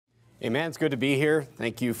Amen. It's good to be here.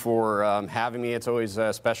 Thank you for having me. It's always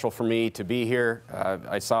special for me to be here.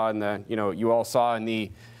 I saw in the, you all saw in the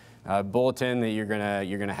bulletin that you're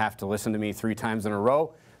gonna have to listen to me 3 times in a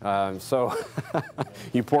row. So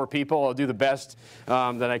you poor people, I'll do the best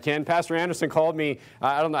that I can. Pastor Anderson called me.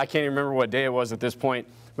 I can't even remember what day it was at this point,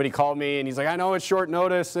 but he called me and he's like, I know it's short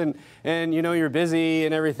notice and you're busy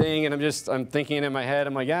and everything. And I'm thinking in my head,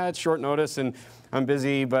 I'm like, yeah, it's short notice and I'm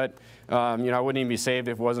busy, but I wouldn't even be saved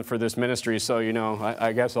if it wasn't for this ministry. So,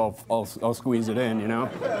 I guess I'll squeeze it in,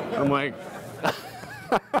 I'm like,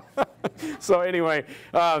 so anyway,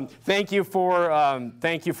 thank you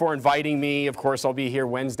for inviting me. Of course, I'll be here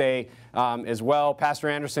Wednesday as well. Pastor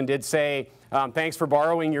Anderson did say, thanks for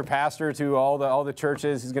borrowing your pastor to all the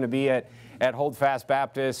churches. He's going to be at Holdfast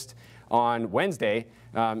Baptist on Wednesday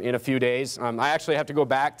in a few days. I actually have to go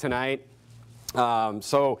back tonight.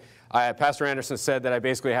 Pastor Anderson said that I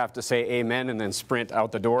basically have to say amen and then sprint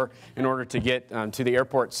out the door in order to get to the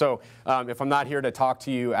airport. So if I'm not here to talk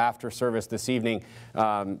to you after service this evening,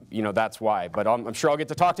 that's why. But I'm sure I'll get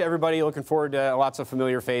to talk to everybody. Looking forward to lots of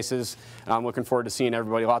familiar faces. I'm looking forward to seeing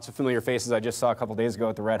everybody. Lots of familiar faces I just saw a couple days ago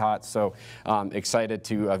at the Red Hot. So excited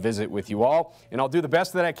to visit with you all. And I'll do the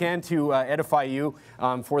best that I can to edify you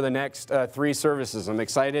for the next 3 services. I'm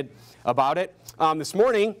excited about it.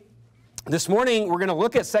 This morning, we're going to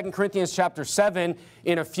look at 2 Corinthians chapter 7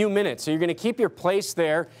 in a few minutes. So you're going to keep your place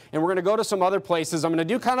there, and we're going to go to some other places. I'm going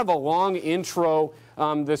to do kind of a long intro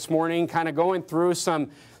this morning, kind of going through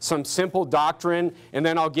some simple doctrine, and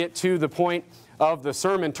then I'll get to the point of the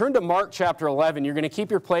sermon. Turn to Mark chapter 11. You're going to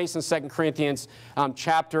keep your place in 2 Corinthians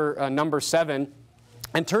chapter number 7,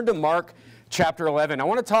 and turn to Mark chapter 11. I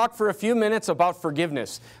want to talk for a few minutes about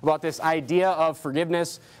forgiveness, about this idea of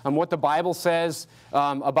forgiveness, what the Bible says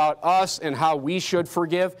about us and how we should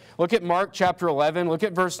forgive. Look at Mark chapter 11. Look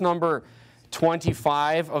at verse number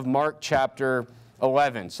 25 of Mark chapter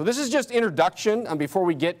 11. So this is just introduction before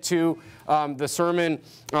we get to the sermon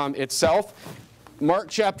itself. Mark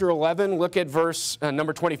chapter 11, look at verse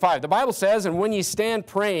number 25. The Bible says, "And when ye stand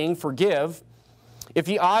praying, forgive, if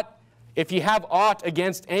ye have aught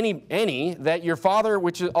against any, that your Father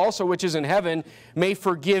which is in heaven may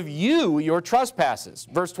forgive you your trespasses."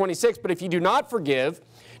 Verse 26, "But if you do not forgive,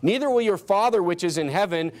 neither will your Father which is in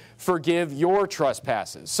heaven forgive your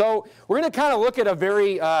trespasses." So we're going to kind of look at a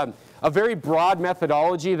very broad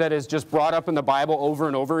methodology that is just brought up in the Bible over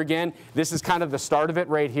and over again. This is kind of the start of it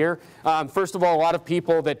right here. First of all, a lot of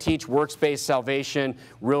people that teach works-based salvation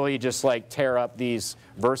really just tear up these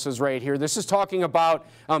verses right here. This is talking about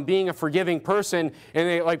being a forgiving person,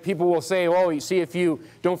 and people will say, "Oh, you see, if you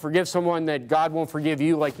don't forgive someone, that God won't forgive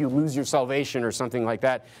you, you lose your salvation," or something like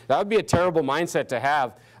that. That would be a terrible mindset to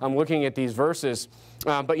have. Looking at these verses.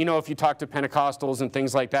 But if you talk to Pentecostals and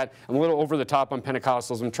things like that, I'm a little over the top on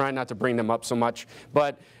Pentecostals. I'm trying not to bring them up so much.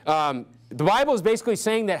 But the Bible is basically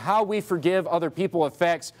saying that how we forgive other people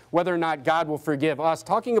affects whether or not God will forgive us.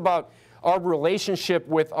 Talking about our relationship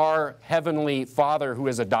with our Heavenly Father who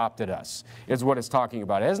has adopted us is what it's talking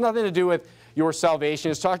about. It has nothing to do with your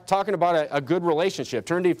salvation. It's talking about a good relationship.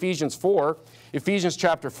 Turn to Ephesians 4, Ephesians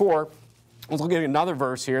chapter 4. Let's look at another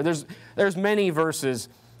verse here. There's many verses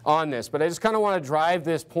on this, but I just kind of want to drive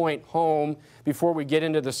this point home before we get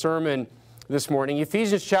into the sermon this morning.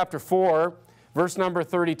 Ephesians chapter 4, verse number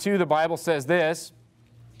 32, the Bible says this.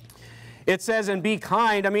 It says, "And be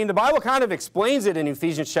kind." The Bible kind of explains it in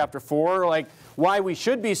Ephesians chapter 4, why we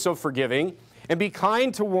should be so forgiving. "And be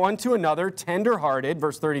kind to one to another, tender-hearted,"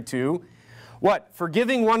 verse 32. What?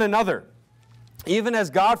 "Forgiving one another, even as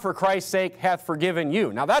God for Christ's sake hath forgiven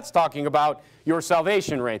you." Now that's talking about your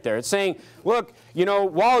salvation right there. It's saying, look,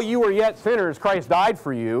 while you were yet sinners, Christ died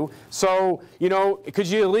for you. So, could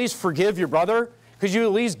you at least forgive your brother? Could you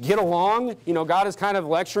at least get along? God is kind of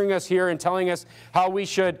lecturing us here and telling us how we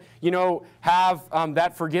should, have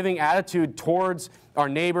that forgiving attitude towards our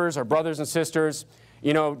neighbors, our brothers and sisters.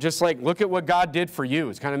 Just look at what God did for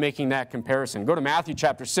you. It's kind of making that comparison. Go to Matthew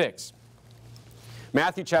chapter 6.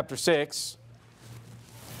 Matthew chapter 6.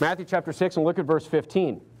 Matthew chapter 6, and look at verse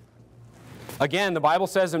 15. Again, the Bible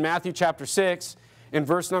says in Matthew chapter 6, in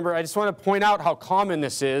verse number, I just want to point out how common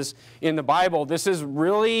this is in the Bible. This is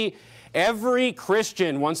really every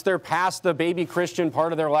Christian, once they're past the baby Christian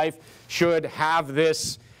part of their life, should have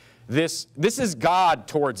this. This is God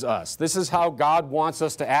towards us. This is how God wants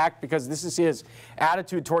us to act, because this is His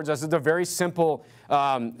attitude towards us. It's a very simple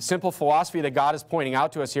philosophy that God is pointing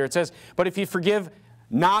out to us here. It says, "But if you forgive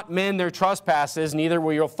not men their trespasses, neither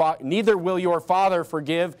will your Father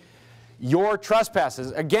forgive your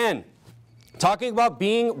trespasses." Again, talking about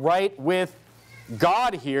being right with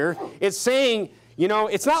God here, it's saying, you know,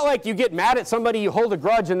 it's not like you get mad at somebody, you hold a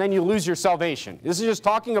grudge, and then you lose your salvation. This is just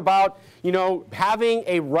talking about, you know, having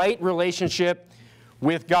a right relationship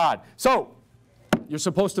with God. So, you're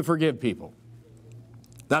supposed to forgive people.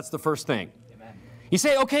 That's the first thing. Amen. You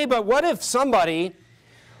say, okay, but what if somebody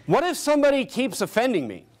keeps offending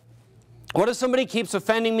me? What if somebody keeps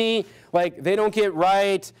offending me, like they don't get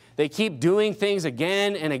right, they keep doing things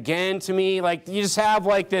again and again to me, like you just have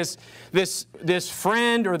like this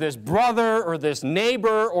friend or this brother or this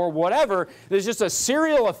neighbor or whatever, there's just a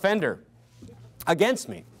serial offender against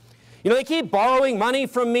me. You know, they keep borrowing money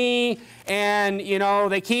from me, and you know,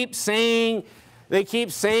 they keep saying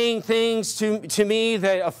things to me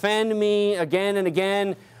that offend me again and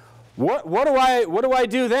again. What do I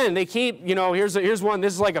do then? They keep, you know, here's one.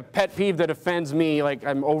 This is like a pet peeve that offends me. Like,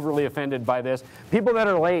 I'm overly offended by this. People that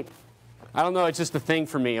are late. I don't know. It's just a thing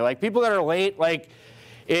for me. Like, people that are late, like,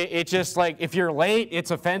 it's just like, if you're late, it's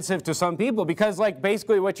offensive to some people, because like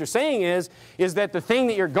basically what you're saying is that the thing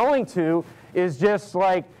that you're going to is just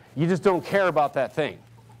like, you just don't care about that thing.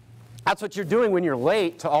 That's what you're doing when you're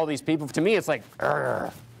late to all these people. To me, it's like,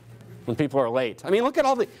 when people are late. I mean, look at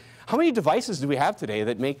how many devices do we have today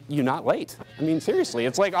that make you not late? I mean, seriously,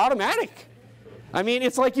 it's like automatic. I mean,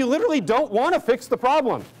 it's like you literally don't want to fix the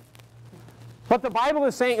problem. But the Bible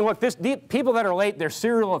is saying, look, people that are late, they're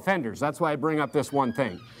serial offenders. That's why I bring up this one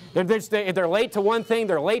thing. They're late to one thing,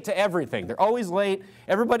 they're late to everything. They're always late.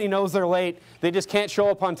 Everybody knows they're late. They just can't show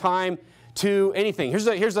up on time to anything.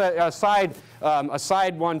 Here's a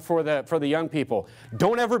side one for the young people.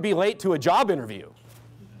 Don't ever be late to a job interview.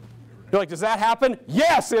 You're like, does that happen?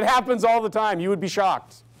 Yes, it happens all the time. You would be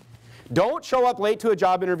shocked. Don't show up late to a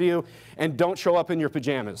job interview, and don't show up in your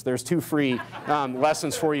pajamas. There's 2 free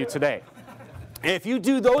lessons for you today. And if you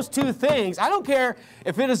do those 2 things, I don't care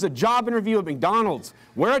if it is a job interview at McDonald's,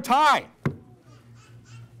 wear a tie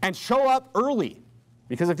and show up early,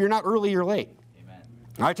 because if you're not early, you're late. Amen.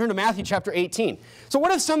 All right, turn to Matthew chapter 18. So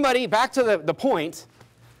what if somebody, back to the point,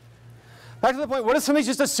 what if somebody's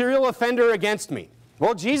just a serial offender against me?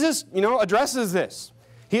 Well, Jesus, you know, addresses this.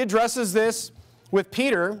 He addresses this with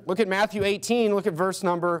Peter. Look at Matthew 18. Look at verse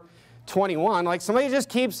number 21. Like, somebody just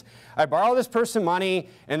keeps, I borrow this person money,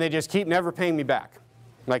 and they just keep never paying me back.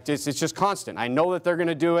 Like, it's just constant. I know that they're going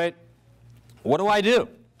to do it. What do I do?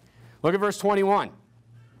 Look at verse 21.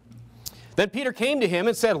 Then Peter came to him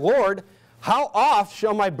and said, Lord, how oft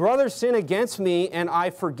shall my brother sin against me and I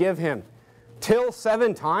forgive him? Till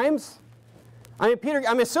 7 times? I mean, Peter,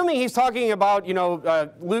 I'm assuming he's talking about, you know,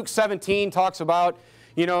 Luke 17 talks about,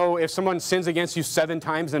 you know, if someone sins against you 7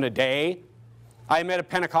 times in a day. I met a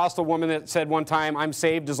Pentecostal woman that said one time, I'm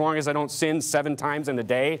saved as long as I don't sin 7 times in a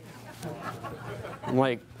day. I'm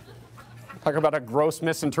like, talk about a gross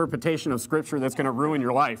misinterpretation of Scripture that's going to ruin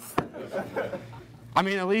your life. I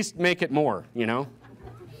mean, at least make it more, you know.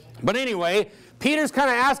 But anyway, Peter's kind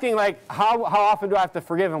of asking, like, how often do I have to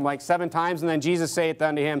forgive him? Like 7 times? And then Jesus saith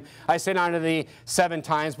unto him, I say not unto thee 7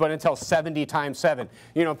 times, but until 70 times 7.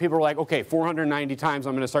 You know, people are like, okay, 490 times,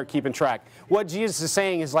 I'm going to start keeping track. What Jesus is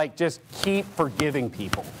saying is, like, just keep forgiving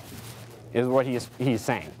people, is what he's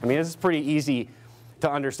saying. I mean, this is pretty easy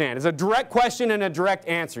to understand. It's a direct question and a direct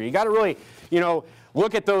answer. You got to really, you know,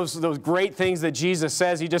 look at those great things that Jesus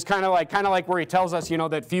says. He just kind of like where he tells us, you know,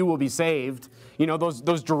 that few will be saved. You know,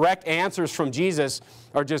 those direct answers from Jesus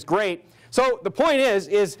are just great. So the point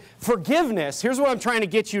is forgiveness. Here's what I'm trying to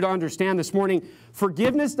get you to understand this morning.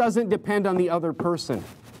 Forgiveness doesn't depend on the other person.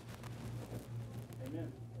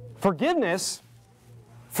 Amen. Forgiveness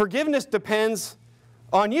depends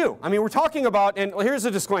on you. I mean, we're talking about, and here's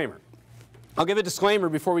a disclaimer. I'll give a disclaimer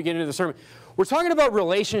before we get into the sermon. We're talking about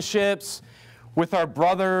relationships with our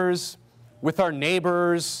brothers, with our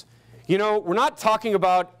neighbors. You know, we're not talking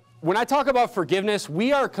about, when I talk about forgiveness,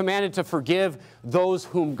 we are commanded to forgive those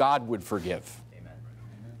whom God would forgive. Amen.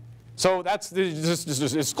 So that's just a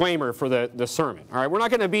disclaimer for the sermon. All right, we're not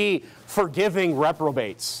going to be forgiving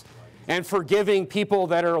reprobates and forgiving people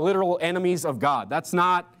that are literal enemies of God. That's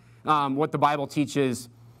not what the Bible teaches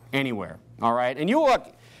anywhere. All right, and you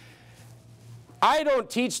look, I don't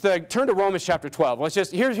teach turn to Romans chapter 12. Let's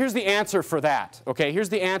just, here's the answer for that. Okay, here's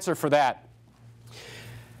the answer for that.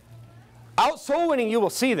 Out soul winning, you will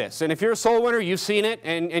see this. And if you're a soul winner, you've seen it,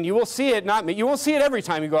 and you will see it, you won't see it every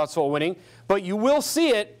time you go out soul winning, but you will see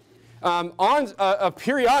it on a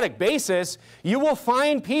periodic basis. You will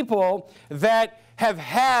find people that have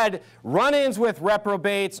had run-ins with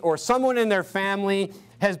reprobates, or someone in their family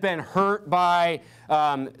has been hurt by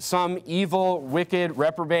some evil, wicked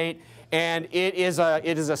reprobate, and it is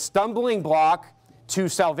a stumbling block to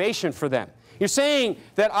salvation for them. You're saying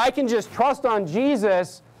that I can just trust on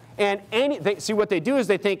Jesus, and see what they do is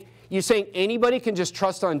they think, you're saying anybody can just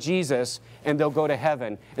trust on Jesus and they'll go to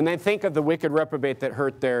heaven. And then think of the wicked reprobate that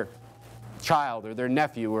hurt their child or their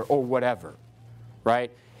nephew or whatever, right?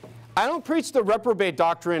 I don't preach the reprobate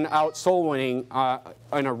doctrine out soul winning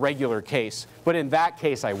in a regular case, but in that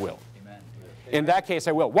case I will. Amen. In that case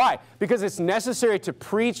I will. Why? Because it's necessary to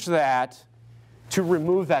preach that to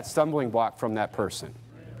remove that stumbling block from that person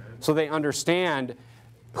so they understand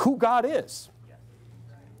who God is.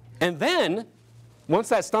 And then, once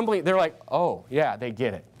that stumbling, they're like, oh, yeah, they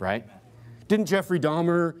get it, right? Didn't Jeffrey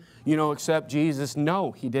Dahmer, accept Jesus?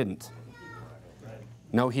 No, he didn't.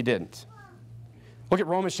 No, he didn't. Look at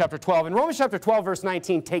Romans chapter 12. And Romans chapter 12, verse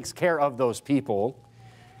 19 takes care of those people.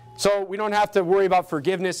 So we don't have to worry about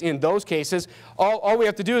forgiveness in those cases. All we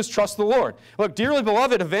have to do is trust the Lord. Look, dearly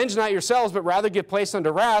beloved, avenge not yourselves, but rather give place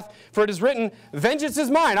unto wrath. For it is written, vengeance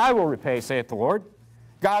is mine, I will repay, saith the Lord.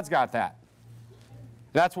 God's got that.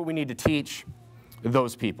 That's what we need to teach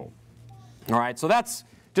those people. All right, so that's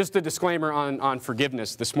just a disclaimer on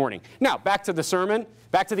forgiveness this morning. Now, back to the sermon,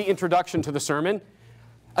 back to the introduction to the sermon.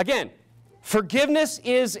 Again, forgiveness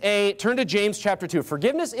is turn to James chapter 2.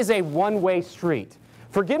 Forgiveness is a one-way street.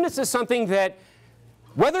 Forgiveness is something that,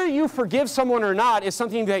 whether you forgive someone or not, is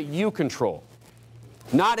something that you control,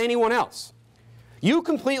 not anyone else. You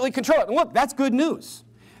completely control it. And look, that's good news.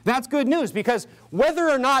 That's good news because whether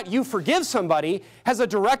or not you forgive somebody has a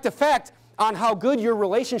direct effect on how good your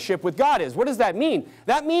relationship with God is. What does that mean?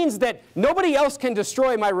 That means that nobody else can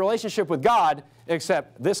destroy my relationship with God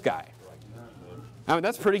except this guy. I mean,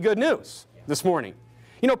 that's pretty good news this morning.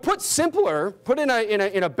 Put simpler, put in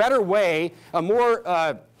a better way, a more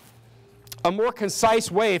concise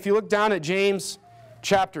way. If you look down at James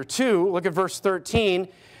chapter 2, look at verse 13.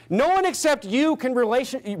 No one except you can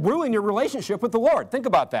ruin your relationship with the Lord. Think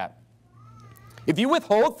about that. If you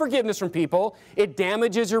withhold forgiveness from people, it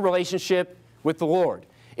damages your relationship with the Lord.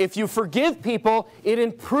 If you forgive people, it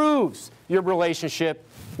improves your relationship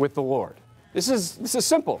with the Lord. This is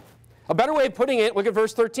simple. A better way of putting it, look at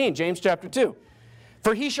verse 13, James chapter 2.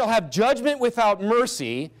 For he shall have judgment without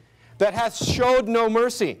mercy that hath showed no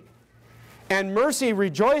mercy. And mercy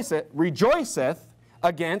rejoiceth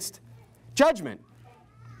against judgment.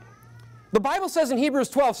 The Bible says in Hebrews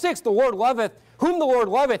 12:6, the Lord loveth, whom the Lord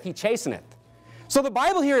loveth, he chasteneth. So the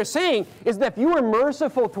Bible here is saying is that if you are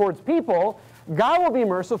merciful towards people, God will be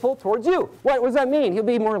merciful towards you. What does that mean? He'll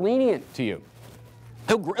be more lenient to you.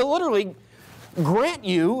 He'll literally grant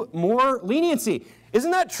you more leniency.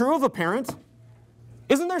 Isn't that true of a parent?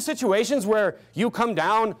 Isn't there situations where you come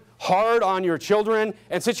down hard on your children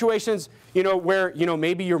and situations, where,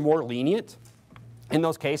 maybe you're more lenient in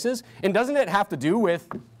those cases? And doesn't it have to do with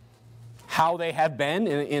how they have been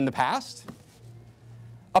in the past?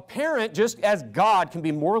 A parent, just as God, can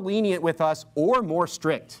be more lenient with us or more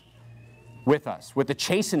strict with us, with the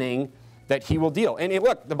chastening that he will deal. And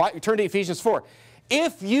look, turn to Ephesians 4.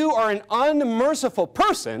 If you are an unmerciful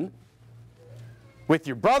person with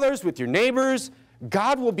your brothers, with your neighbors,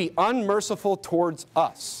 God will be unmerciful towards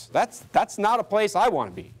us. That's not a place I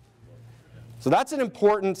want to be. So that's an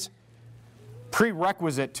important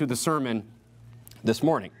prerequisite to the sermon this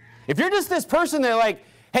morning. If you're just this person that like,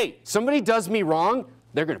 hey, somebody does me wrong,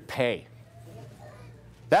 they're going to pay.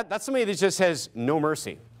 That's somebody that just has no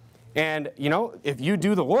mercy. And, if you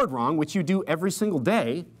do the Lord wrong, which you do every single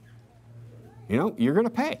day, you're going to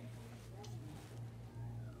pay.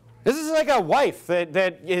 This is like a wife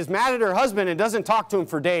that is mad at her husband and doesn't talk to him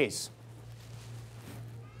for days.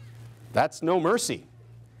 That's no mercy.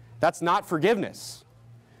 That's not forgiveness.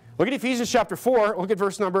 Look at Ephesians chapter 4. Look at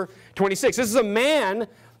verse number 26. This is a man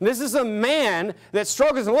that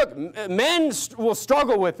struggles. And look, men will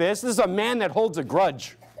struggle with this. This is a man that holds a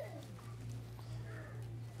grudge.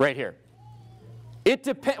 Right here. It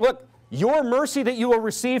depends. Look, your mercy that you will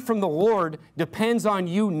receive from the Lord depends on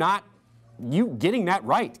you getting that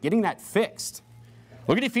right, getting that fixed.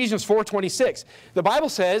 Look at Ephesians 4:26. The Bible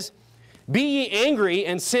says, be ye angry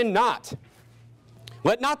and sin not.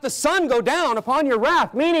 Let not the sun go down upon your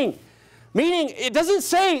wrath. Meaning, it doesn't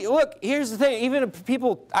say, look, here's the thing. Even if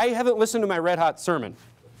people, I haven't listened to my red hot sermon,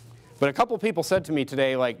 but a couple people said to me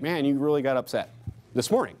today, like, man, you really got upset this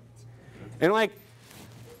morning. And like,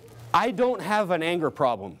 I don't have an anger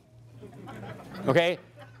problem. Okay?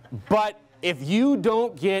 But if you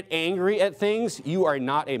don't get angry at things, you are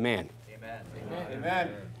not a man. Amen. Amen.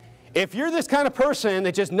 If you're this kind of person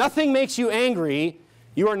that just nothing makes you angry,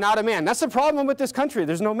 you are not a man. That's the problem with this country.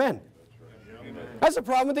 There's no men. That's the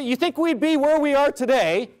problem with it. You think we'd be where we are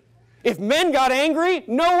today if men got angry?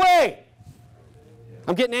 No way.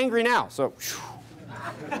 I'm getting angry now, so.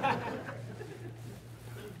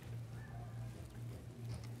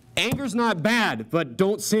 Anger's not bad, but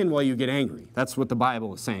don't sin while you get angry. That's what the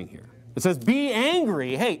Bible is saying here. It says, be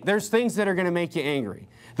angry. Hey, there's things that are going to make you angry.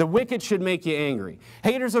 The wicked should make you angry.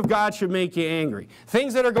 Haters of God should make you angry.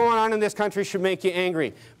 Things that are going on in this country should make you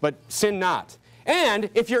angry, but sin not. And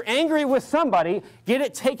if you're angry with somebody, get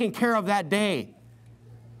it taken care of that day.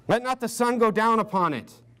 Let not the sun go down upon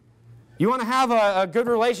it. You want to have a good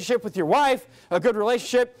relationship with your wife, a good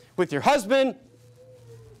relationship with your husband,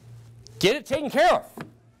 get it taken care of.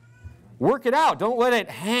 Work it out. Don't let it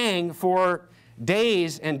hang for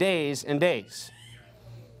days and days and days.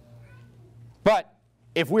 But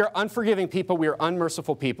if we are unforgiving people, we are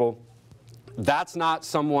unmerciful people, that's not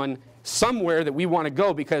somewhere that we want to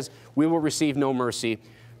go, because we will receive no mercy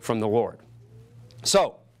from the Lord.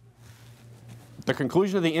 So, the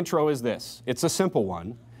conclusion of the intro is this. It's a simple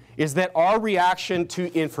one, is that our reaction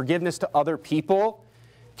in forgiveness to other people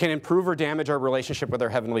can improve or damage our relationship with our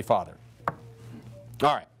Heavenly Father.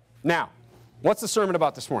 All right. Now, what's the sermon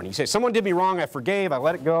about this morning? You say, someone did me wrong, I forgave, I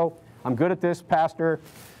let it go, I'm good at this, Pastor.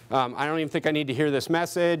 I don't even think I need to hear this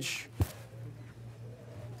message.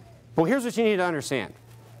 Well, here's what you need to understand.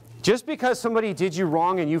 Just because somebody did you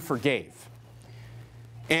wrong and you forgave,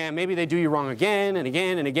 and maybe they do you wrong again and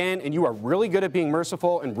again and again, and you are really good at being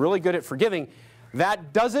merciful and really good at forgiving,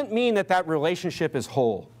 that doesn't mean that that relationship is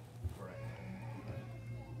whole.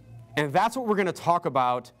 And that's what we're going to talk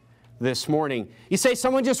about this morning. You say,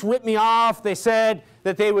 someone just ripped me off. They said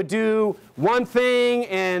that they would do one thing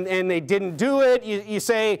and they didn't do it. You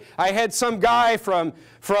say, I had some guy from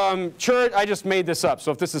church. I just made this up,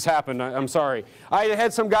 so if this has happened, I'm sorry. I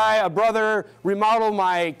had some guy, a brother, remodel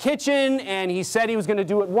my kitchen, and he said he was going to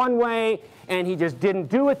do it one way, and he just didn't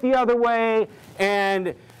do it the other way,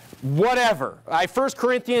 and whatever. 1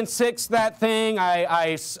 Corinthians 6, that thing,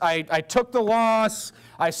 I took the loss.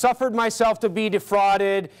 I suffered myself to be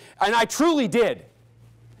defrauded, and I truly did.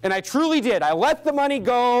 And I truly did. I let the money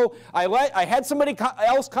go. I had somebody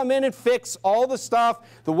else come in and fix all the stuff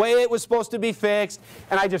the way it was supposed to be fixed,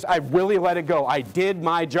 and I really let it go. I did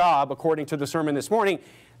my job according to the sermon this morning.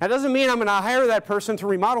 That doesn't mean I'm going to hire that person to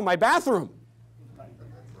remodel my bathroom.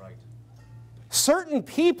 Right. Certain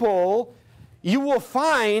people, you will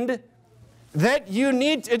find that you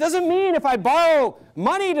need, it doesn't mean if I borrow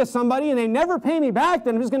money to somebody and they never pay me back,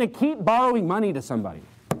 then I'm just going to keep borrowing money to somebody.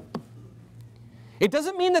 It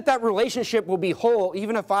doesn't mean that that relationship will be whole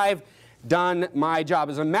even if I've done my job.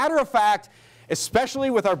 As a matter of fact, especially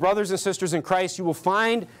with our brothers and sisters in Christ, you will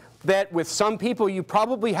find that with some people you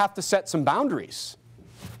probably have to set some boundaries.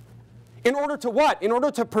 In order to what? In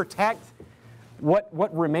order to protect what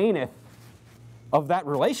remaineth of that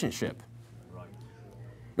relationship.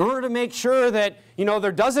 In order to make sure that,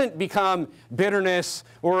 there doesn't become bitterness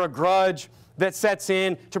or a grudge that sets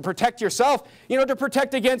in, to protect yourself, to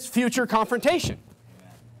protect against future confrontation.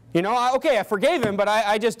 Okay, I forgave him, but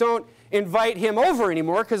I just don't invite him over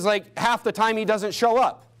anymore because half the time he doesn't show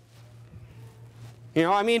up.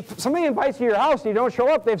 Somebody invites you to your house and you don't show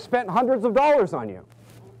up, they've spent hundreds of dollars on you.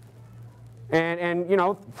 And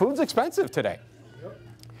food's expensive today.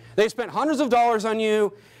 They've spent hundreds of dollars on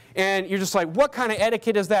you, and you're just like, what kind of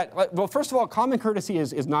etiquette is that? Well, first of all, common courtesy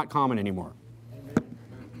is not common anymore.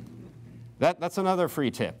 That's another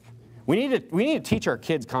free tip. We need to teach our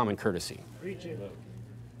kids common courtesy. We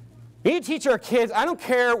need to teach our kids, I don't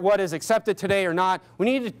care what is accepted today or not, we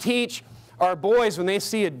need to teach our boys when they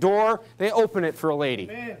see a door, they open it for a lady.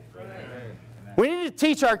 Amen. We need to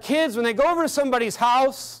teach our kids when they go over to somebody's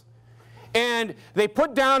house and they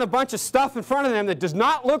put down a bunch of stuff in front of them that does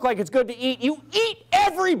not look like it's good to eat, you eat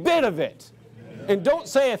every bit of it and don't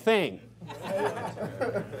say a thing.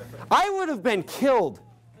 I would have been killed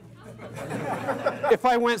if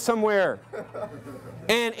I went somewhere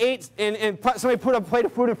and ate and somebody put a plate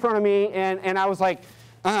of food in front of me and I was like,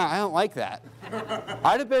 I don't like that.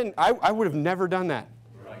 I would have never done that.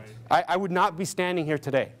 I would not be standing here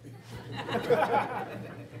today.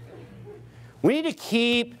 We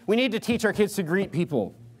need to teach our kids to greet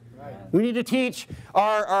people. We need to teach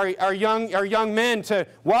our young men to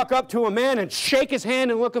walk up to a man and shake his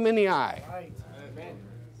hand and look him in the eye.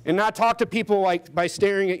 And not talk to people by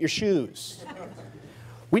staring at your shoes.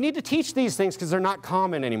 We need to teach these things because they're not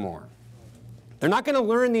common anymore. They're not going to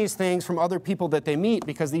learn these things from other people that they meet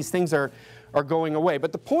because these things are going away.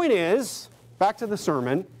 But the point is, back to the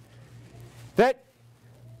sermon, that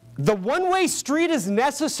the one-way street is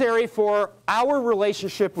necessary for our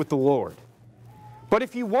relationship with the Lord. But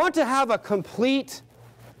if you want to have a complete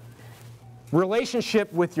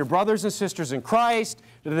relationship with your brothers and sisters in Christ,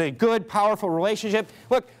 a good, powerful relationship,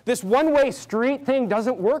 look, this one-way street thing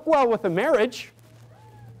doesn't work well with a marriage.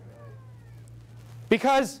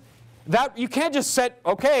 Because that you can't just set,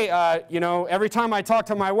 okay, you know, every time I talk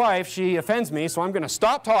to my wife, she offends me, so I'm going to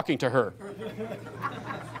stop talking to her.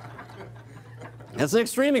 That's an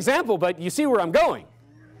extreme example, but you see where I'm going.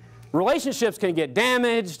 Relationships can get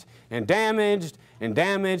damaged and damaged and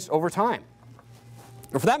damaged over time.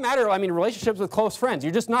 Or for that matter, I mean, relationships with close friends.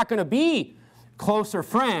 You're just not going to be closer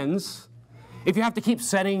friends if you have to keep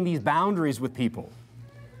setting these boundaries with people.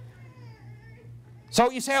 So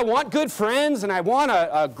you say, I want good friends and I want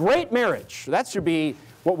a great marriage. That should be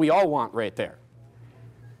what we all want right there.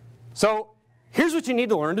 So here's what you need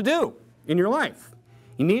to learn to do in your life.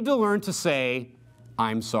 You need to learn to say,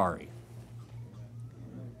 I'm sorry.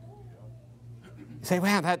 You say,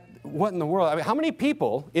 man, what in the world? I mean, how many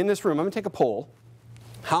people in this room, I'm going to take a poll,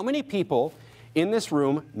 how many people in this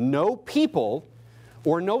room know people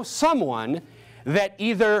or know someone that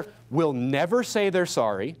either will never say they're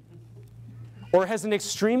sorry or has an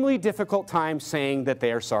extremely difficult time saying that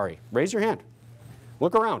they are sorry? Raise your hand.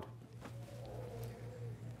 Look around.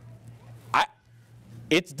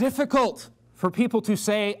 It's difficult for people to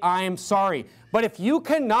say, I'm sorry. But if you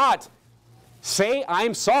cannot say,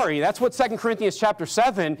 I'm sorry, that's what 2 Corinthians chapter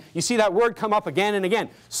 7, you see that word come up again and again.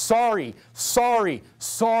 Sorry, sorry,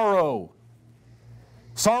 sorrow.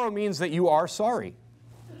 Sorrow means that you are sorry.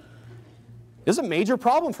 This is a major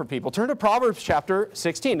problem for people. Turn to Proverbs chapter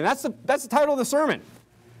 16. And that's the title of the sermon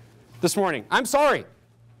this morning. I'm sorry.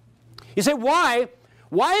 You say, why?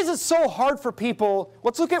 Why is it so hard for people?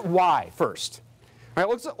 Let's look at why first. All right,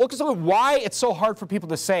 let's look at why it's so hard for people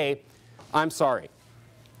to say, I'm sorry.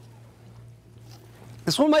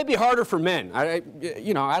 This one might be harder for men. I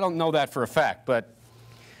don't know that for a fact, but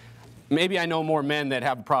maybe I know more men that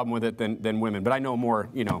have a problem with it than women. But I know more,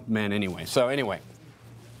 men anyway. So anyway.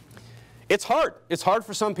 It's hard. It's hard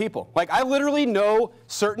for some people. Like, I literally know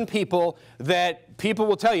certain people that people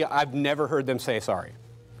will tell you, I've never heard them say sorry.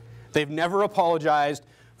 They've never apologized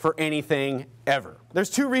for anything ever. There's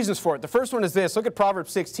two reasons for it. The first one is this. Look at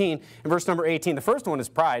Proverbs 16 and verse number 18. The first one is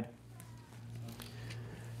pride.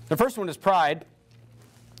 The first one is pride.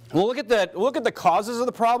 We'll look at the causes of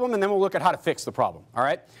the problem, and then we'll look at how to fix the problem. All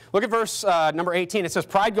right? Look at verse number 18. It says,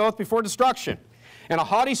 pride goeth before destruction, and a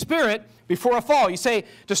haughty spirit before a fall. You say,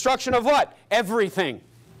 destruction of what? Everything.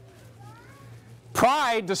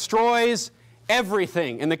 Pride destroys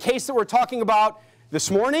everything. In the case that we're talking about this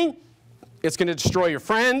morning, it's going to destroy your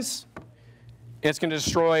friends, and it's going to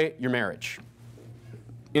destroy your marriage.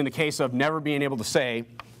 In the case of never being able to say,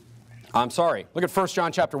 I'm sorry. Look at 1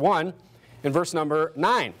 John chapter 1 and verse number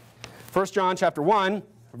 9. 1 John chapter 1,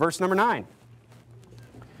 verse number 9.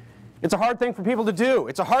 It's a hard thing for people to do.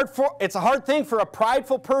 It's a hard thing for a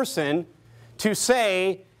prideful person to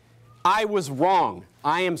say, I was wrong.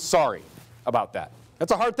 I am sorry about that.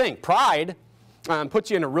 That's a hard thing. Pride puts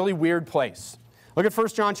you in a really weird place. Look at 1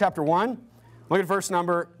 John chapter 1. Look at verse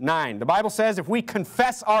number 9. The Bible says, if we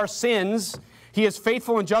confess our sins, He is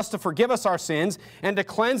faithful and just to forgive us our sins and to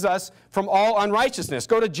cleanse us from all unrighteousness.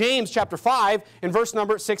 Go to James chapter 5 and verse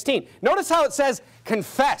number 16. Notice how it says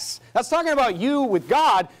confess. That's talking about you with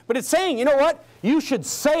God, but it's saying, you know what? You should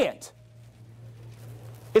say it.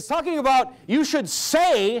 It's talking about you should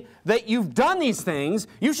say that you've done these things.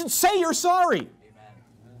 You should say you're sorry.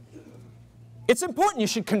 It's important. You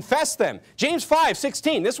should confess them. James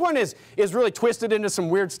 5:16. This one is really twisted into some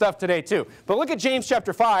weird stuff today too. But look at James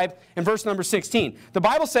chapter 5 and verse number 16. The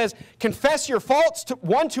Bible says, confess your faults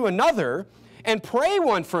one to another and pray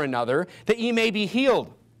one for another that ye may be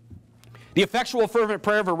healed. The effectual fervent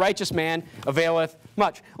prayer of a righteous man availeth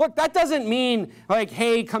much. Look, that doesn't mean like,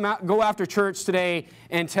 hey, come out, go after church today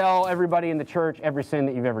and tell everybody in the church every sin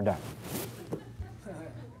that you've ever done.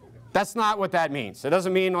 That's not what that means. It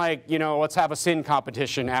doesn't mean like, let's have a sin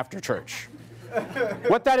competition after church.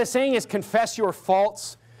 What that is saying is confess your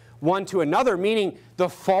faults one to another, meaning the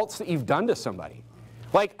faults that you've done to somebody.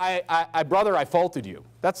 Like, brother, I faulted you.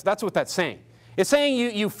 That's what that's saying. It's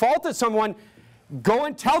saying you faulted someone, go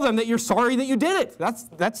and tell them that you're sorry that you did it.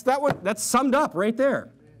 That's summed up right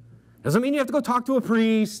there. Doesn't mean you have to go talk to a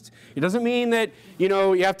priest. It doesn't mean that, you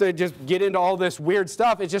have to just get into all this weird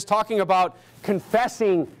stuff. It's just talking about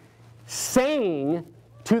confessing, saying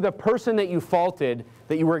to the person that you faulted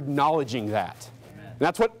that you were acknowledging that. And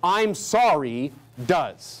that's what I'm sorry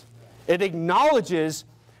does. It acknowledges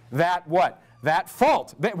that what? That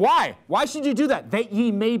fault. Why? Why should you do that? That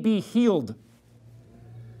ye may be healed.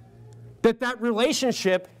 That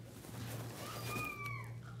relationship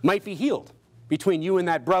might be healed between you and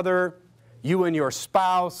that brother, you and your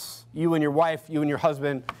spouse, you and your wife, you and your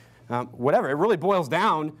husband, whatever. It really boils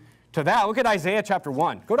down to that. Look at Isaiah chapter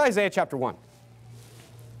 1. Go to Isaiah chapter 1.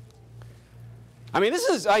 I mean,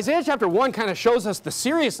 Isaiah chapter 1 kind of shows us the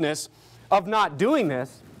seriousness of not doing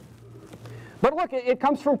this. But look, it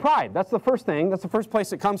comes from pride. That's the first thing. That's the first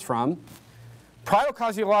place it comes from. Pride will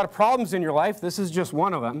cause you a lot of problems in your life. This is just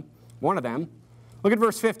one of them. Look at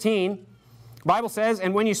verse 15. The Bible says,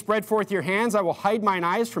 "And when you spread forth your hands, I will hide mine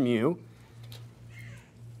eyes from you."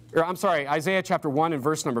 Isaiah chapter 1 and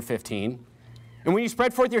verse number 15. "And when you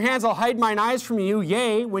spread forth your hands, I'll hide mine eyes from you.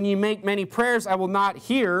 Yea, when you make many prayers, I will not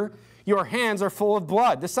hear. Your hands are full of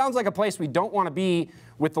blood." This sounds like a place we don't want to be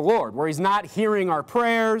with the Lord, where He's not hearing our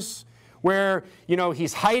prayers, where,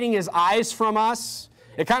 He's hiding His eyes from us.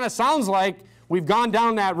 It kind of sounds like we've gone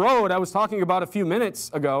down that road I was talking about a few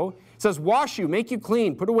minutes ago. It says, "Wash you, make you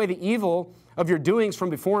clean, put away the evil of your doings from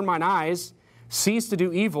before mine eyes. Cease to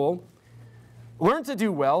do evil. Learn to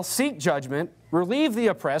do well, seek judgment, relieve the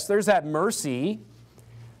oppressed." There's that mercy.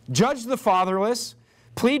 "Judge the fatherless,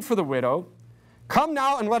 plead for the widow. Come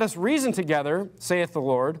now and let us reason together, saith the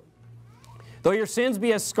Lord. Though your sins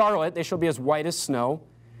be as scarlet, they shall be as white as snow.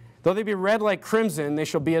 Though they be red like crimson, they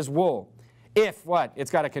shall be as wool. If," what?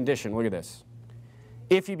 It's got a condition. Look at this.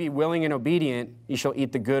 "If you be willing and obedient, you shall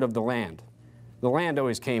eat the good of the land." The land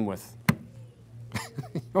always came with,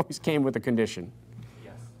 a condition.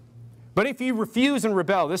 Yes. "But if you refuse and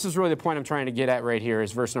rebel," this is really the point I'm trying to get at right here,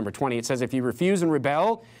 is verse number 20. It says, "If you refuse and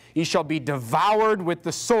rebel, you shall be devoured with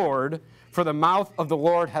the sword, for the mouth of the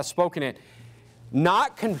Lord has spoken it."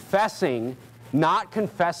 Not confessing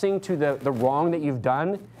to the wrong that you've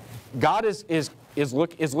done, God is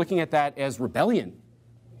looking at that as rebellion.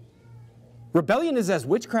 Rebellion is as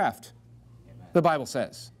witchcraft, the Bible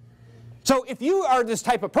says. So if you are this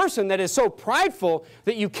type of person that is so prideful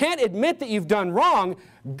that you can't admit that you've done wrong,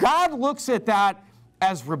 God looks at that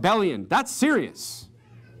as rebellion. That's serious.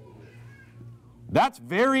 That's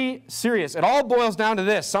very serious. It all boils down to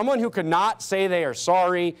this. Someone who cannot say they are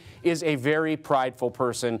sorry is a very prideful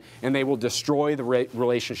person, and they will destroy the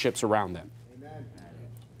relationships around them.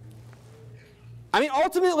 I mean,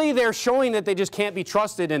 ultimately, they're showing that they just can't be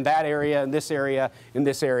trusted in that area, in this area, in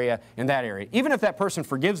this area, in that area, even if that person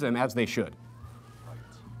forgives them, as they should.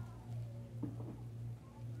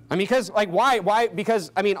 I mean, because, why?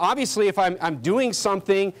 Because, obviously, if I'm doing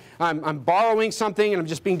something, I'm borrowing something, and I'm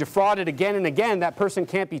just being defrauded again and again, that person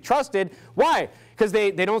can't be trusted. Why? Because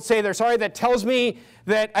they don't say they're sorry. That tells me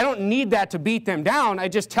that I don't need that to beat them down. It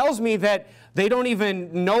just tells me that they don't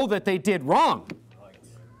even know that they did wrong.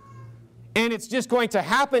 And it's just going to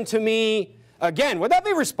happen to me again. Would that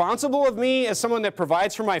be responsible of me as someone that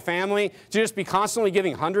provides for my family to just be constantly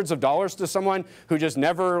giving hundreds of dollars to someone who just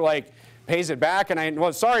never pays it back? And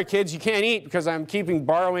well, sorry kids, you can't eat because I'm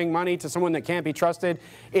borrowing money to someone that can't be trusted.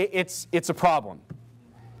 It's a problem.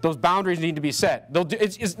 Those boundaries need to be set.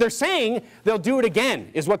 They're saying they'll do it again,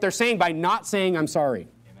 is what they're saying by not saying I'm sorry.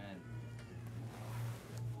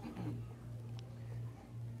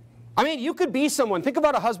 I mean, you could be someone. Think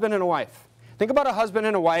about a husband and a wife. Think about a husband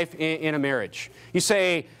and a wife in a marriage. You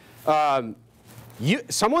say,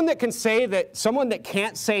 someone that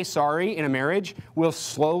can't say sorry in a marriage will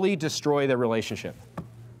slowly destroy their relationship.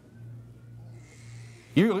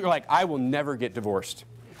 You're like, I will never get divorced.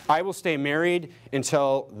 I will stay married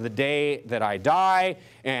until the day that I die,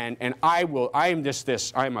 and I'm a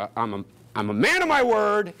man of my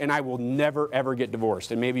word, and I will never ever get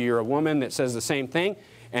divorced. And maybe you're a woman that says the same thing.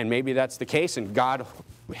 And maybe that's the case, and God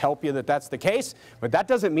help you that that's the case, but that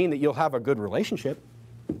doesn't mean that you'll have a good relationship.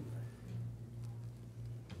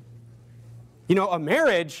 A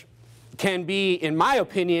marriage can be, in my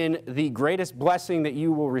opinion, the greatest blessing that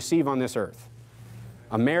you will receive on this earth.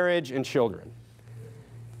 A marriage and children.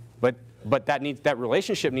 But that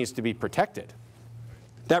relationship needs to be protected.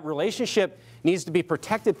 That relationship needs to be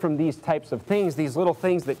protected from these types of things, these little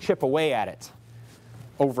things that chip away at it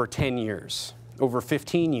over 10 years. Over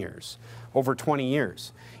 15 years, over 20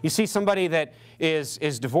 years. You see somebody that is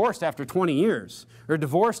divorced after 20 years, or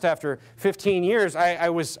divorced after 15 years. I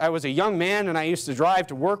was a young man, and I used to drive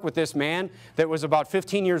to work with this man that was about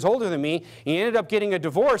 15 years older than me. He ended up getting a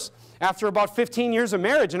divorce after about 15 years of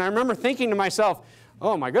marriage, and I remember thinking to myself,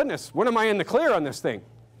 oh my goodness, when am I in the clear on this thing?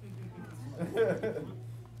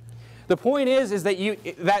 The point is that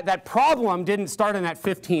that problem didn't start in that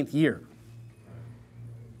 15th year.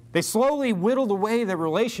 They slowly whittled away the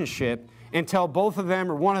relationship until both of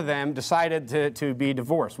them or one of them decided to be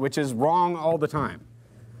divorced, which is wrong all the time.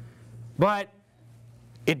 But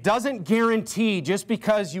it doesn't guarantee, just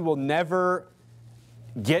because you will never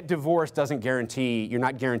get divorced doesn't guarantee, you're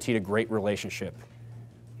not guaranteed a great relationship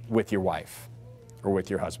with your wife or with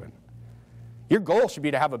your husband. Your goal should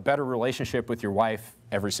be to have a better relationship with your wife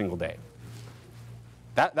every single day.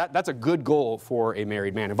 That's a good goal for a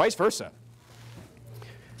married man, and vice versa.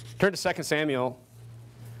 Turn to 2 Samuel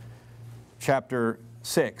chapter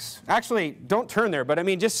 6. Actually, don't turn there, but I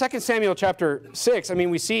mean, just 2 Samuel chapter 6. I mean,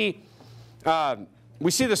 we see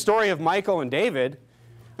the story of Michal and David.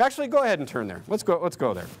 Actually, go ahead and turn there. Let's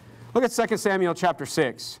go there. Look at 2 Samuel chapter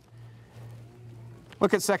 6.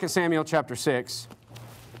 Look at 2 Samuel chapter 6.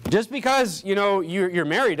 Just because, you know, you're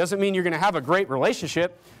married doesn't mean you're going to have a great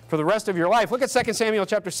relationship for the rest of your life. Look at 2 Samuel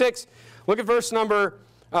chapter 6. Look at verse number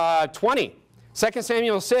 20. 2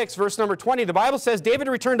 Samuel 6, verse number 20, the Bible says, David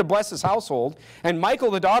returned to bless his household, and Michal,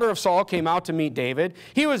 the daughter of Saul, came out to meet David.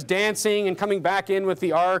 He was dancing and coming back in with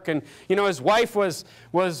the ark, and, you know, his wife was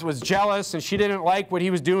jealous, and she didn't like what he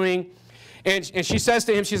was doing. And she says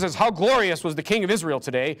to him, she says, how glorious was the king of Israel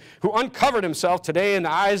today, who uncovered himself today in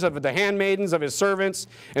the eyes of the handmaidens of his servants,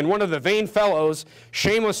 and one of the vain fellows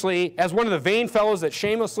shamelessly, as one of the vain fellows that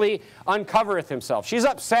shamelessly uncovereth himself. She's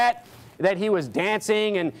upset that he was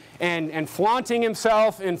dancing and flaunting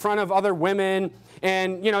himself in front of other women.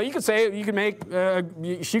 And, you know, you could say, you could make,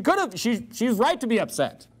 she's right to be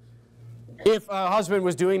upset if a husband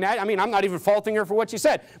was doing that. I mean, I'm not even faulting her for what she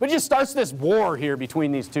said. But it just starts this war here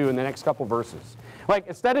between these two in the next couple verses. Like,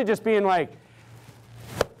 instead of just being like,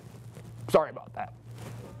 sorry about that,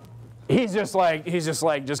 he's just going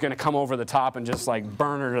to come over the top and just like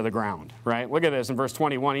burn her to the ground, right? Look at this in verse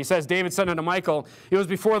 21. He says, David said unto Michal, it was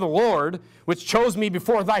before the Lord which chose me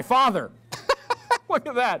before thy father. Look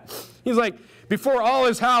at that. He's like, before all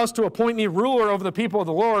his house to appoint me ruler over the people of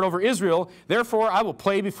the Lord, over Israel. Therefore I will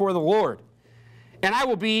play before the Lord. And I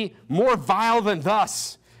will be more vile than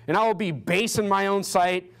thus. And I will be base in my own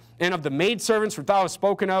sight. And of the maidservants which thou hast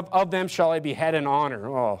spoken of them shall I behead in honor.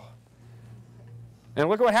 Oh. And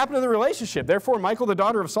look at what happened to the relationship. Therefore, Michal, the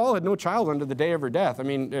daughter of Saul, had no child unto the day of her death. I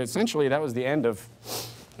mean, essentially, that was the end of,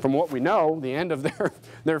 from what we know, the end of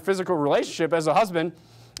their physical relationship as a husband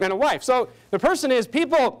and a wife. So the person is,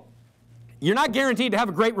 people, you're not guaranteed to have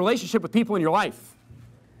a great relationship with people in your life.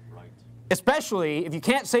 Right. Especially if you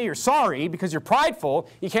can't say you're sorry because you're prideful,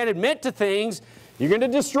 you can't admit to things, you're going to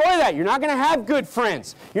destroy that. You're not going to have good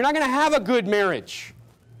friends. You're not going to have a good marriage,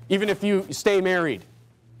 even if you stay married.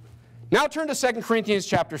 Now turn to 2 Corinthians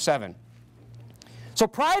chapter 7. So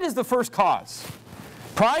pride is the first cause.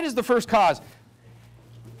 Pride is the first cause.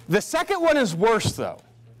 The second one is worse, though.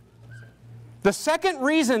 The second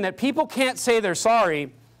reason that people can't say they're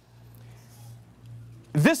sorry,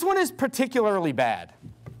 this one is particularly bad.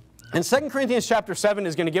 And 2 Corinthians chapter 7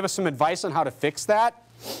 is going to give us some advice on how to fix that.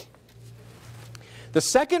 The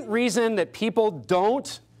second reason that people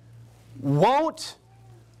won't,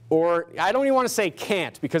 or I don't even want to say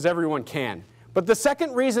can't, because everyone can. But the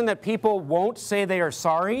second reason that people won't say they are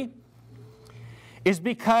sorry is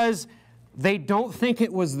because they don't think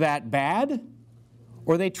it was that bad,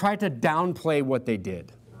 or they try to downplay what they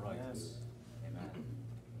did. Right. Yes.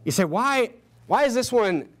 You say, why is this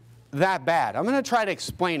one that bad? I'm going to try to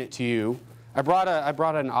explain it to you. I brought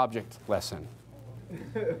an object lesson.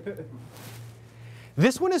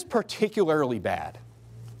 This one is particularly bad.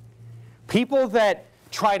 People that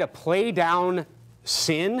try to play down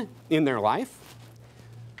sin in their life,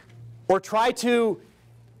 or try to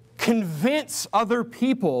convince other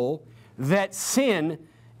people that sin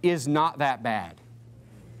is not that bad,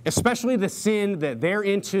 especially the sin that they're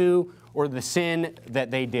into or the sin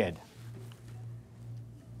that they did.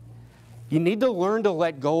 You need to learn to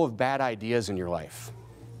let go of bad ideas in your life.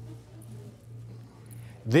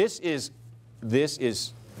 I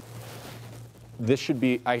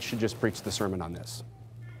should just preach the sermon on this.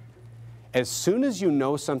 As soon as you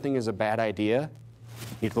know something is a bad idea,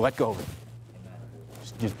 you have to let go of it.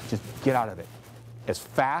 Just get out of it as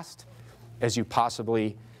fast as you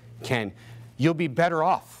possibly can. You'll be better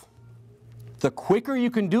off. The quicker you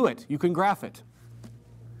can do it, you can graph it.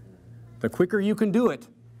 The quicker you can do it,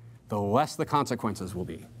 the less the consequences will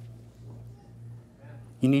be.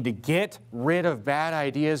 You need to get rid of bad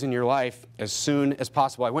ideas in your life as soon as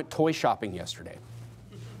possible. I went toy shopping yesterday.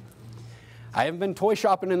 I haven't been toy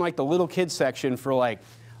shopping in like the little kids section for like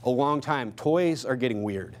a long time. Toys are getting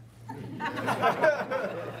weird.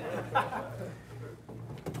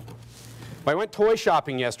 I went toy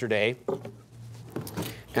shopping yesterday,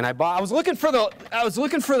 and I was looking for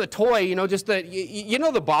the toy, you know, just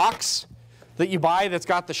the box that you buy that's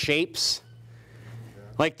got the shapes.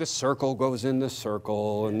 Like the circle goes in the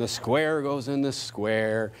circle, and the square goes in the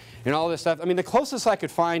square, and all this stuff. I mean, the closest I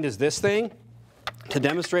could find is this thing to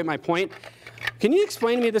demonstrate my point. Can you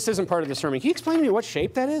explain to me, this isn't part of the sermon, can you explain to me what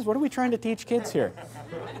shape that is? What are we trying to teach kids here?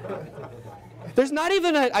 There's not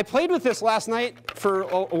even I played with this last night for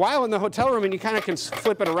a while in the hotel room, and you kind of can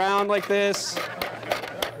flip it around like this.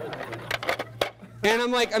 And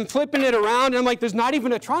I'm flipping it around, and I'm like, there's not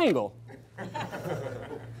even a triangle.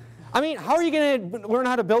 I mean, how are you going to learn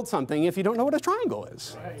how to build something if you don't know what a triangle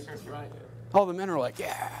is? Right. All the men are like,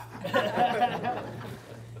 yeah.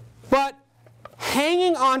 But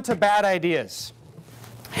hanging on to bad ideas.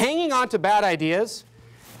 Hanging on to bad ideas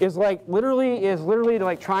is literally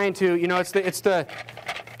like trying to, you know, it's the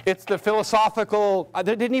philosophical,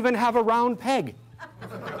 they didn't even have a round peg.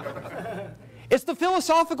 It's the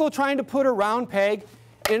philosophical trying to put a round peg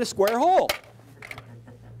in a square hole.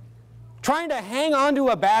 Trying to hang on to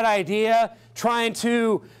a bad idea, trying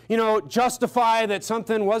to, you know, justify that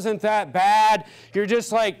something wasn't that bad. You're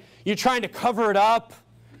just like, you're trying to cover up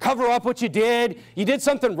what you did. You did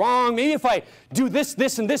something wrong. Maybe if I do this,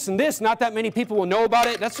 this, and this, and this, not that many people will know about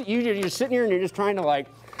it. That's what you're sitting here and you're just trying to like,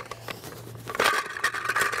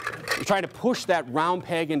 you're trying to push that round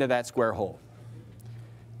peg into that square hole.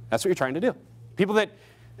 That's what you're trying to do. People that,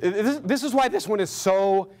 this is why this one is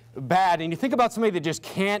so bad. And you think about somebody that just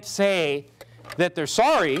can't say that they're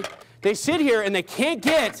sorry. They sit here and they can't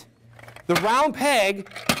get the round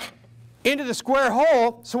peg into the square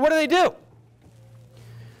hole. So what do?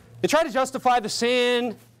 They try to justify the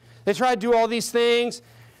sin. They try to do all these things.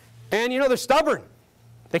 And, you know, they're stubborn.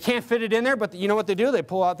 They can't fit it in there, but you know what they do? They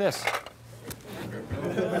pull out this.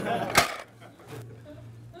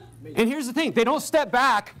 And here's the thing. They don't step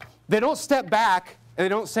back. They don't step back and they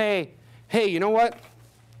don't say, hey, you know what?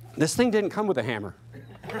 This thing didn't come with a hammer.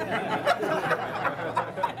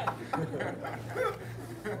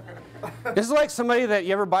 This is like somebody that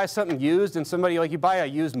you ever buy something used and somebody, like you buy a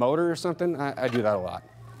used motor or something. I do that a lot.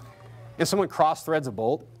 And someone cross-threads a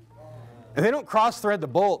bolt. And they don't cross-thread the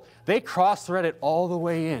bolt. They cross-thread it all the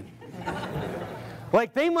way in.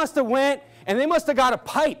 Like they must have went and they must have got a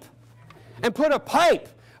pipe and put a pipe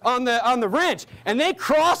on the wrench. And they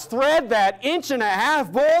cross-thread that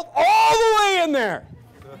 1.5-inch bolt all the way in there.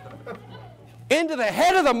 Into the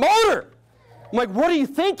head of the motor. I'm like, what are you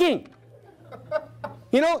thinking?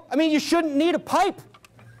 You know, I mean, you shouldn't need a pipe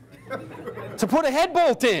to put a head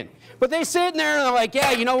bolt in. But they sit in there and they're like,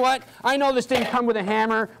 yeah, you know what? I know this didn't come with a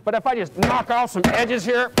hammer, but if I just knock off some edges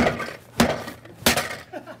here.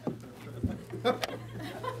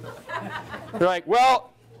 They're like,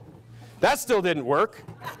 well, that still didn't work.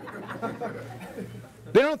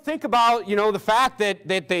 They don't think about, you know, the fact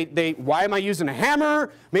that why am I using a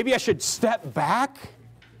hammer? Maybe I should step back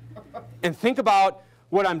and think about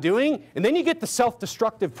what I'm doing. And then you get the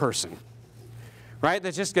self-destructive person, right?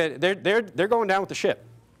 That's just they're going down with the ship.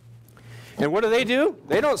 And what do?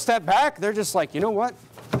 They don't step back. They're just like, you know what?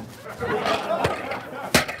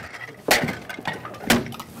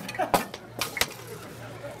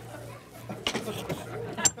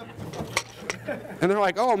 And they're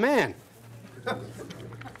like, oh man,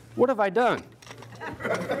 what have I done?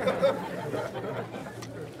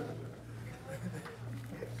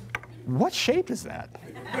 What shape is that?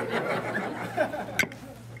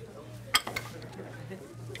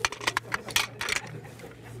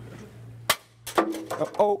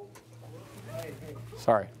 Oh,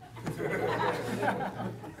 sorry.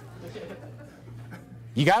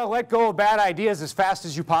 You got to let go of bad ideas as fast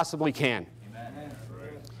as you possibly can.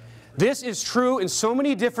 This is true in so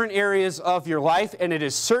many different areas of your life, and it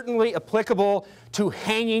is certainly applicable to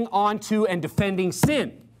hanging on to and defending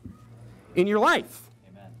sin in your life.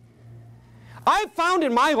 I've found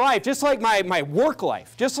in my life, just like my work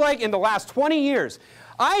life, just like in the last 20 years,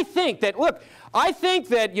 I think that,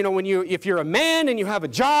 you know, if you're a man and you have a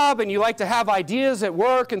job and you like to have ideas at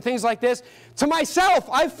work and things like this, to myself,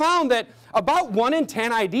 I've found that about 1 in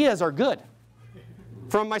 10 ideas are good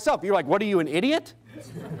from myself. You're like, what are you, an idiot?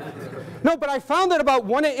 No, but I found that about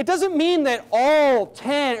it doesn't mean that all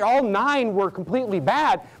 9 were completely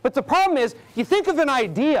bad, but the problem is, you think of an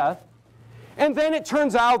idea, and then it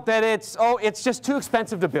turns out that it's just too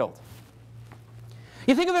expensive to build.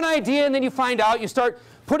 You think of an idea, and then you find out, you start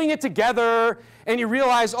putting it together, and you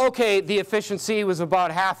realize, okay, the efficiency was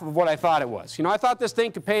about half of what I thought it was. You know, I thought this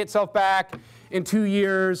thing could pay itself back in 2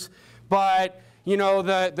 years, but you know,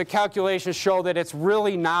 the calculations show that it's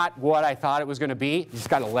really not what I thought it was going to be. You just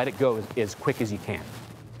got to let it go as quick as you can.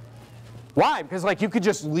 Why? Because like you could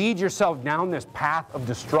just lead yourself down this path of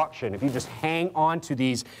destruction if you just hang on to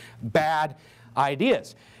these bad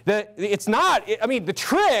ideas. The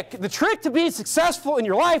trick to be successful in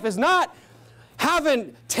your life is not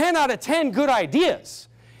having 10 out of 10 good ideas.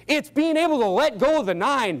 It's being able to let go of the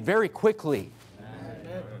 9 very quickly.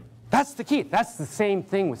 That's the key. That's the same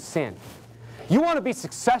thing with sin. You want to be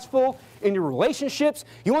successful in your relationships.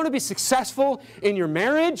 You want to be successful in your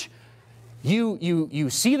marriage. You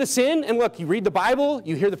see the sin, and look, you read the Bible,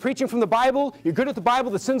 you hear the preaching from the Bible, you're good at the Bible,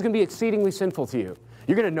 the sin's going to be exceedingly sinful to you.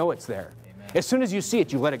 You're going to know it's there. Amen. As soon as you see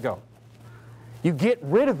it, you let it go. You get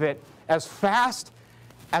rid of it as fast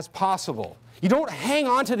as possible. You don't hang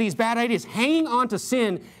on to these bad ideas. Hanging on to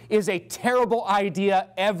sin is a terrible idea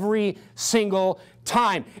every single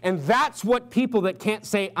time. And that's what people that can't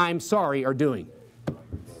say, I'm sorry, are doing.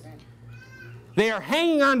 They are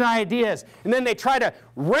hanging on to ideas, and then they try to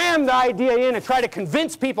ram the idea in and try to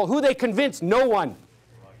convince people. Who they convince? No one.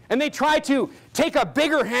 And they try to take a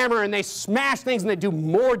bigger hammer and they smash things and they do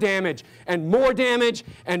more damage and more damage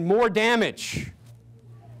and more damage.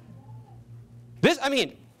 This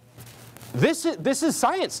is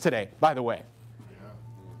science today, by the way.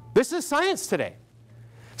 This is science today.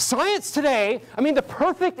 Science today, the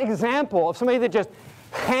perfect example of somebody that just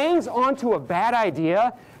hangs onto a bad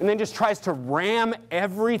idea and then just tries to ram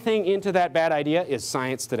everything into that bad idea is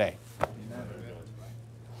science today.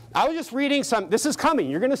 I was just reading this is coming,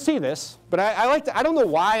 you're going to see this, but I don't know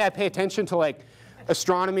why I pay attention to like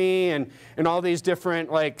astronomy and all these different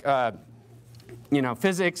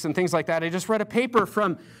physics and things like that. I just read a paper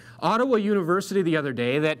from Ottawa University the other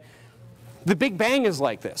day that the Big Bang is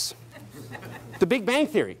like this. The Big Bang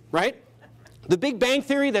Theory, right? The Big Bang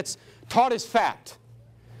Theory that's taught as fact.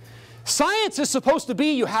 Science is supposed to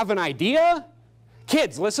be you have an idea.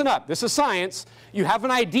 Kids, listen up. This is science. You have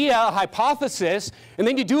an idea, a hypothesis, and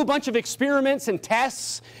then you do a bunch of experiments and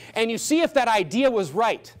tests, and you see if that idea was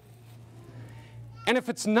right. And if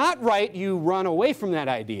it's not right, you run away from that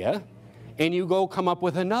idea, and you go come up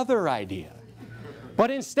with another idea. But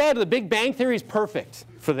instead, the Big Bang Theory is perfect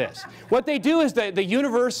for this. What they do is the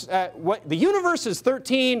universe is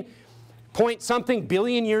 13 point something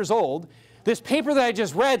billion years old. This paper that I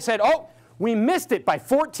just read said, oh, we missed it by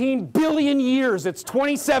 14 billion years. It's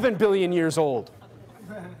 27 billion years old.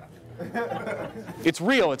 It's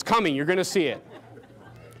real. It's coming. You're going to see it.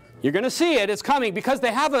 You're going to see it. It's coming because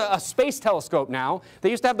they have a space telescope now. They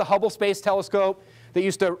used to have the Hubble Space Telescope that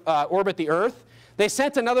used to orbit the Earth. They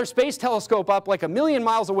sent another space telescope up like 1 million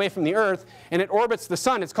miles away from the Earth, and it orbits the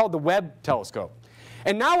sun. It's called the Webb telescope.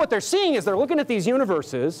 And now what they're seeing is they're looking at these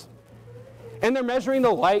universes, and they're measuring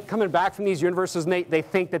the light coming back from these universes, and they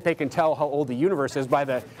think that they can tell how old the universe is by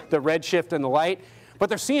the redshift and the light. But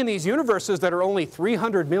they're seeing these universes that are only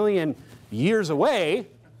 300 million years away,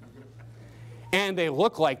 and they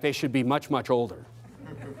look like they should be much, much older.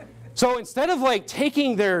 So instead of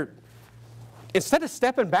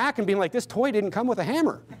stepping back and being like, this toy didn't come with a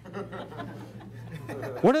hammer,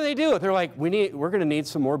 what do? They're like, we're going to need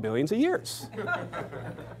some more billions of years.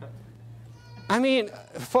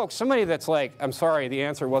 Folks, somebody that's like, I'm sorry, the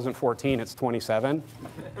answer wasn't 14, it's 27.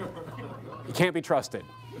 You can't be trusted.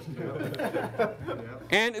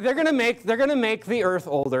 And they're going to make the Earth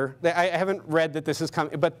older. I haven't read that this is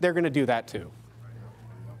coming, but they're going to do that too.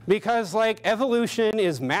 Because evolution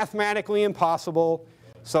is mathematically impossible.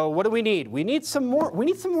 So what do we need? We need some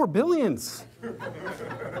more billions.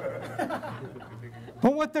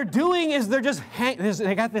 But what they're doing is they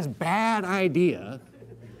got this bad idea,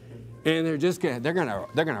 and they're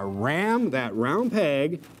gonna ram that round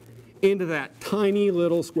peg into that tiny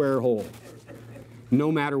little square hole,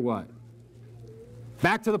 no matter what.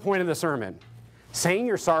 Back to the point of the sermon. Saying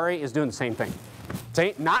you're sorry is doing the same thing.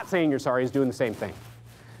 Not saying you're sorry is doing the same thing.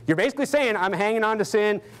 You're basically saying, I'm hanging on to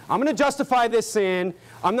sin. I'm going to justify this sin.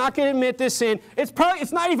 I'm not going to admit this sin.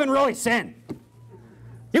 It's not even really sin.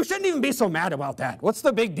 You shouldn't even be so mad about that. What's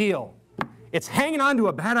the big deal? It's hanging on to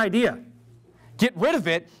a bad idea. Get rid of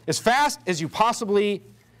it as fast as you possibly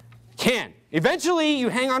can. Eventually, you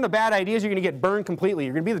hang on to bad ideas, you're going to get burned completely.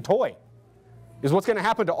 You're going to be the toy. Is what's going to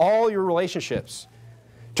happen to all your relationships.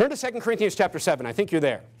 Turn to 2 Corinthians chapter 7. I think you're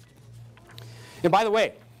there. And by the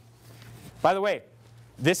way,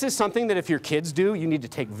 this is something that if your kids do, you need to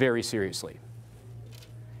take very seriously.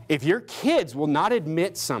 If your kids will not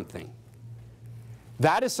admit something,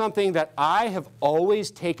 that is something that I have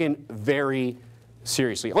always taken very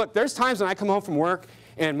seriously. Look, there's times when I come home from work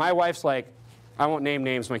and my wife's like, I won't name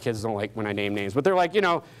names, my kids don't like when I name names, but they're like,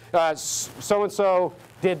 so-and-so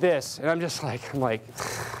did this. And I'm just like,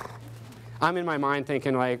 I'm in my mind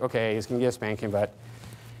thinking like, okay, he's going to get a spanking, but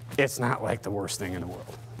it's not like the worst thing in the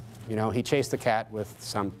world. He chased the cat with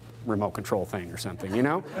some remote control thing or something,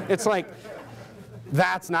 It's like,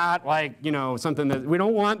 that's not like, something that, we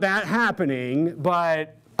don't want that happening,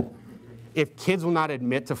 but if kids will not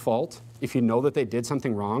admit to fault, if you know that they did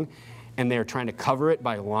something wrong, and they're trying to cover it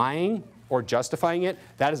by lying or justifying it,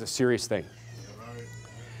 that is a serious thing.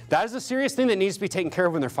 That is a serious thing that needs to be taken care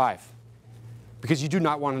of when they're 5. Because you do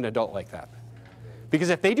not want an adult like that. Because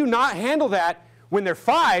if they do not handle that, when they're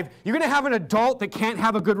 5, you're going to have an adult that can't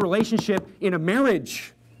have a good relationship in a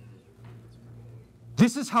marriage.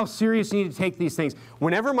 This is how serious you need to take these things.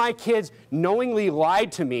 Whenever my kids knowingly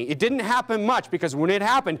lied to me, it didn't happen much because when it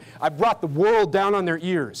happened, I brought the world down on their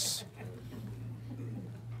ears.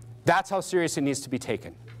 That's how serious it needs to be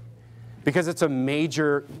taken. Because it's a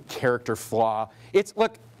major character flaw.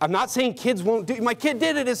 Look, I'm not saying kids won't do it. My kid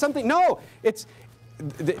did it as something. No,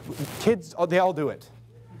 kids, they all do it.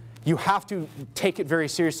 You have to take it very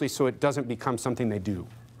seriously so it doesn't become something they do.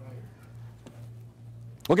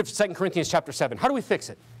 Look at 2 Corinthians chapter 7. How do we fix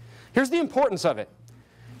it? Here's the importance of it.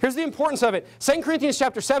 Here's the importance of it. 2 Corinthians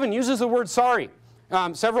chapter 7 uses the word sorry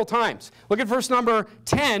several times. Look at verse number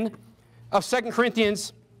 10 of 2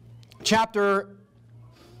 Corinthians chapter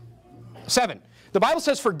 7. The Bible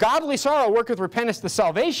says, "For godly sorrow worketh repentance to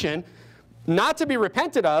salvation, not to be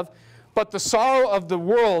repented of, but the sorrow of the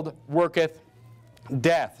world worketh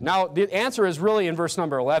death." Now, the answer is really in verse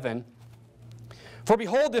number 11. "For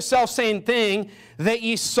behold, this selfsame thing, that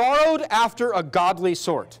ye sorrowed after a godly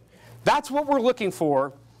sort." That's what we're looking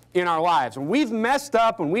for in our lives. When we've messed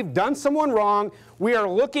up, when we've done someone wrong, we are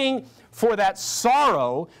looking for that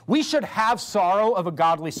sorrow. We should have sorrow of a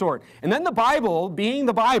godly sort. And then the Bible, being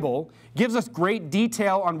the Bible, gives us great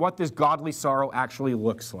detail on what this godly sorrow actually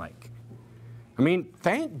looks like. I mean,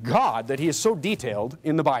 thank God that He is so detailed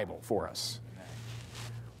in the Bible for us.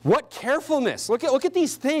 What carefulness. Look at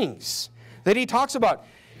these things that he talks about.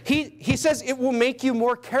 He says it will make you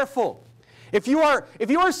more careful. If you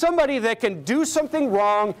are somebody that can do something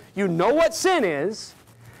wrong, you know what sin is,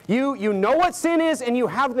 you know what sin is, and you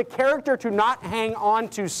have the character to not hang on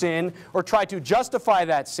to sin or try to justify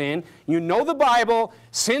that sin. You know the Bible,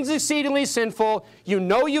 sin's exceedingly sinful, you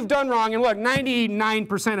know you've done wrong, and look,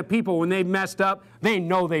 99% of people, when they messed up, they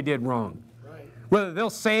know they did wrong. Right. Whether they'll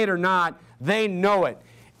say it or not, they know it.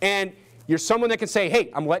 And you're someone that can say, hey,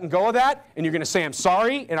 I'm letting go of that, and you're going to say, I'm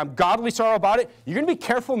sorry, and I'm godly sorry about it. You're going to be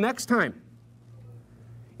careful next time.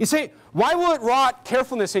 You say, why will it rot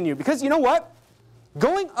carefulness in you? Because you know what?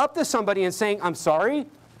 Going up to somebody and saying, I'm sorry,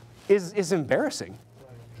 is embarrassing.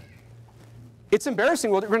 It's embarrassing.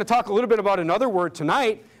 Well, we're going to talk a little bit about another word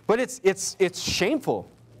tonight, but it's shameful.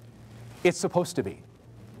 It's supposed to be.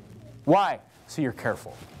 Why? So you're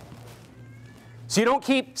careful. So you don't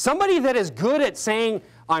keep, somebody that is good at saying,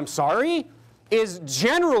 I'm sorry, is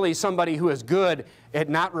generally somebody who is good at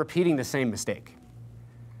not repeating the same mistake.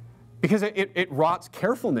 Because it rots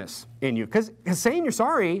carefulness in you. Because saying you're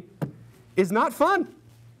sorry is not fun.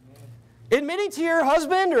 Admitting to your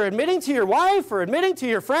husband or admitting to your wife or admitting to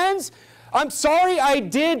your friends, I'm sorry I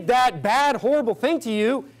did that bad, horrible thing to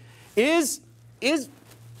you, it's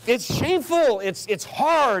shameful, it's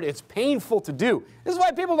hard, it's painful to do. This is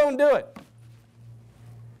why people don't do it.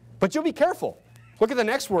 But you'll be careful. Look at the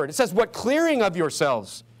next word. It says, what clearing of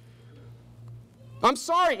yourselves. I'm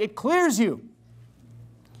sorry, it clears you.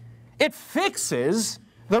 It fixes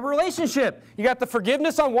the relationship. You got the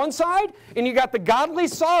forgiveness on one side, and you got the godly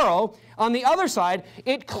sorrow on the other side.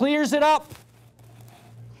 It clears it up.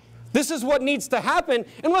 This is what needs to happen.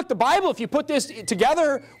 And look, the Bible, if you put this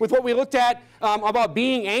together with what we looked at about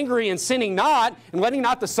being angry and sinning not, and letting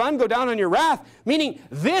not the sun go down on your wrath, meaning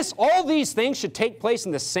all these things should take place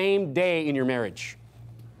in the same day in your marriage.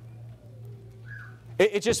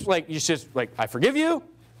 It's just like, I forgive you,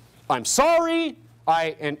 I'm sorry,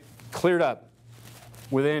 and cleared up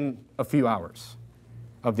within a few hours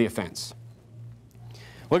of the offense.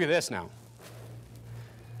 Look at this now.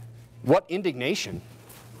 What indignation.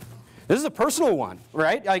 This is a personal one,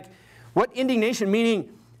 right? Like, what indignation, meaning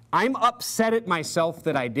I'm upset at myself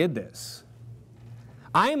that I did this.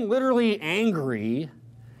 I'm literally angry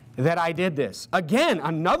that I did this. Again,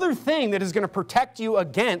 another thing that is going to protect you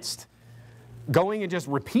against going and just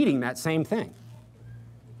repeating that same thing.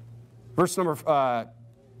 Verse number,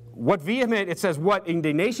 what vehement, it says, what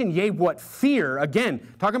indignation, yea, what fear. Again,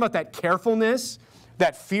 talking about that carefulness,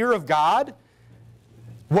 that fear of God,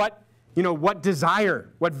 what desire,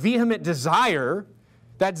 what vehement desire,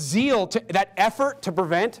 that zeal, that effort to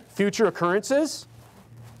prevent future occurrences.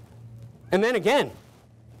 And then again,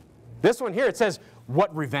 this one here, it says,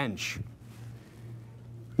 what revenge.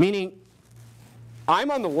 Meaning,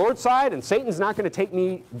 I'm on the Lord's side and Satan's not going to take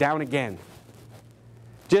me down again.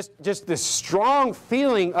 Just this strong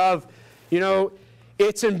feeling of,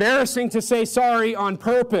 it's embarrassing to say sorry on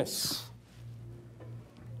purpose.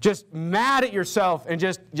 Just mad at yourself and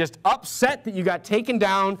just upset that you got taken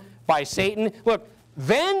down by Satan. Look,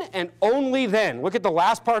 then and only then. Look at the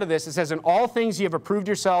last part of this. It says, in all things you have approved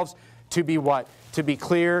yourselves to be what? To be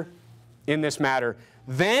clear in this matter.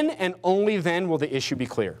 Then and only then will the issue be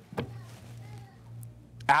clear.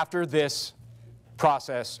 After this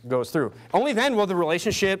process goes through. Only then will the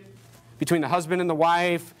relationship between the husband and the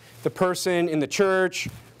wife, the person in the church,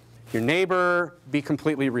 your neighbor, be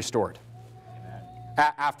completely restored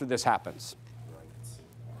after this happens.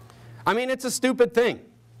 I mean, it's a stupid thing.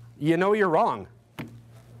 You know you're wrong.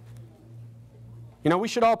 You know, we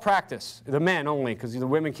should all practice. The men only, because the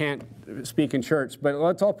women can't speak in church. But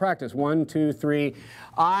let's all practice. 1, 2, 3.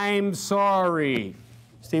 I'm sorry.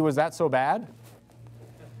 See, was that so bad?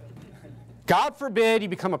 God forbid you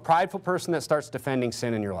become a prideful person that starts defending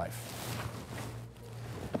sin in your life.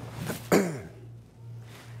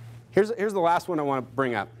 Here's the last one I want to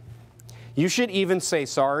bring up. You should even say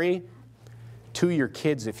sorry to your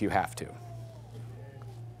kids if you have to.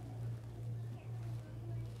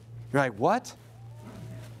 You're like, what?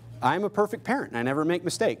 I'm a perfect parent and I never make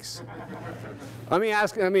mistakes. Let me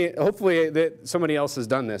ask, hopefully that somebody else has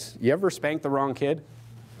done this. You ever spanked the wrong kid?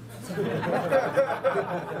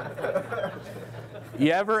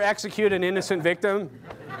 You ever execute an innocent victim?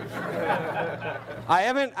 I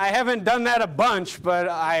haven't done that a bunch, but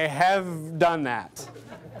I have done that.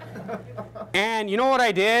 And you know what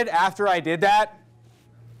I did after I did that?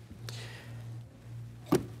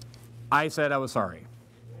 I said I was sorry.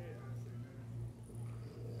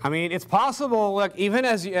 I mean, it's possible, look, even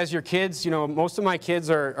as your kids, you know, most of my kids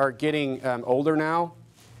are getting older now.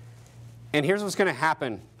 And here's what's going to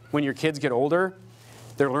happen when your kids get older.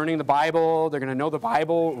 They're learning the Bible. They're going to know the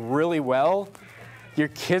Bible really well. Your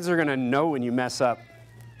kids are going to know when you mess up,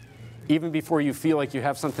 even before you feel like you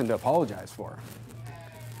have something to apologize for.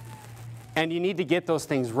 And you need to get those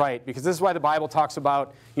things right, because this is why the Bible talks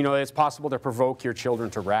about, you know, it's possible to provoke your children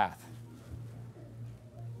to wrath.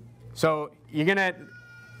 So you're going to...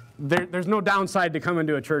 There's no downside to coming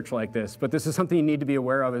to a church like this, but this is something you need to be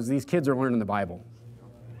aware of, is these kids are learning the Bible.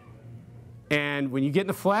 And when you get in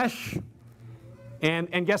the flesh,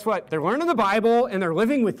 and guess what? They're learning the Bible and they're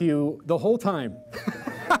living with you the whole time.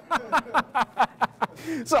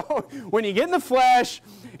 So when you get in the flesh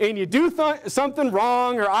and you do something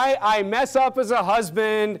wrong, or I mess up as a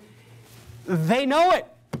husband, they know it.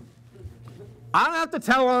 I don't have to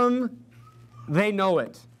tell them, they know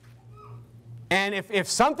it. And if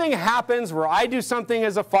something happens where I do something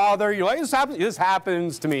as a father, you're like, this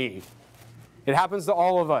happens to me. It happens to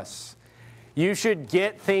all of us. You should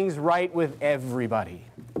get things right with everybody.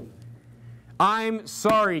 I'm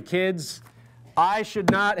sorry, kids. I should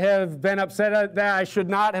not have been upset at that. I should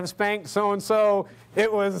not have spanked so-and-so.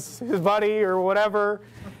 It was his buddy or whatever.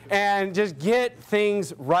 And just get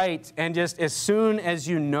things right. And just as soon as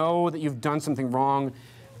you know that you've done something wrong,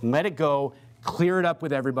 let it go. Clear it up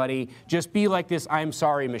with everybody. Just be like this I'm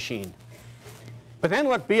sorry machine. But then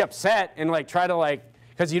look, be upset and like try to like,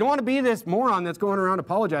 because you don't want to be this moron that's going around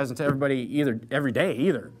apologizing to everybody every day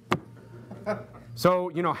either. So,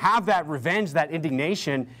 you know, have that revenge, that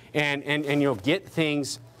indignation, and you'll get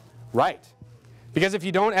things right. Because if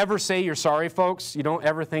you don't ever say you're sorry, folks, you don't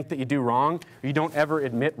ever think that you do wrong, or you don't ever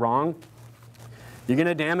admit wrong, you're going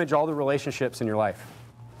to damage all the relationships in your life.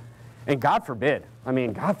 And God forbid,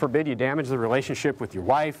 God forbid you damage the relationship with your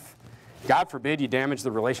wife. God forbid you damage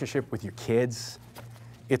the relationship with your kids.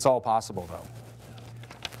 It's all possible, though.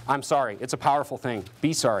 I'm sorry. It's a powerful thing.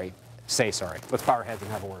 Be sorry. Say sorry. Let's bow our heads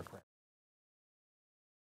and have a word of prayer.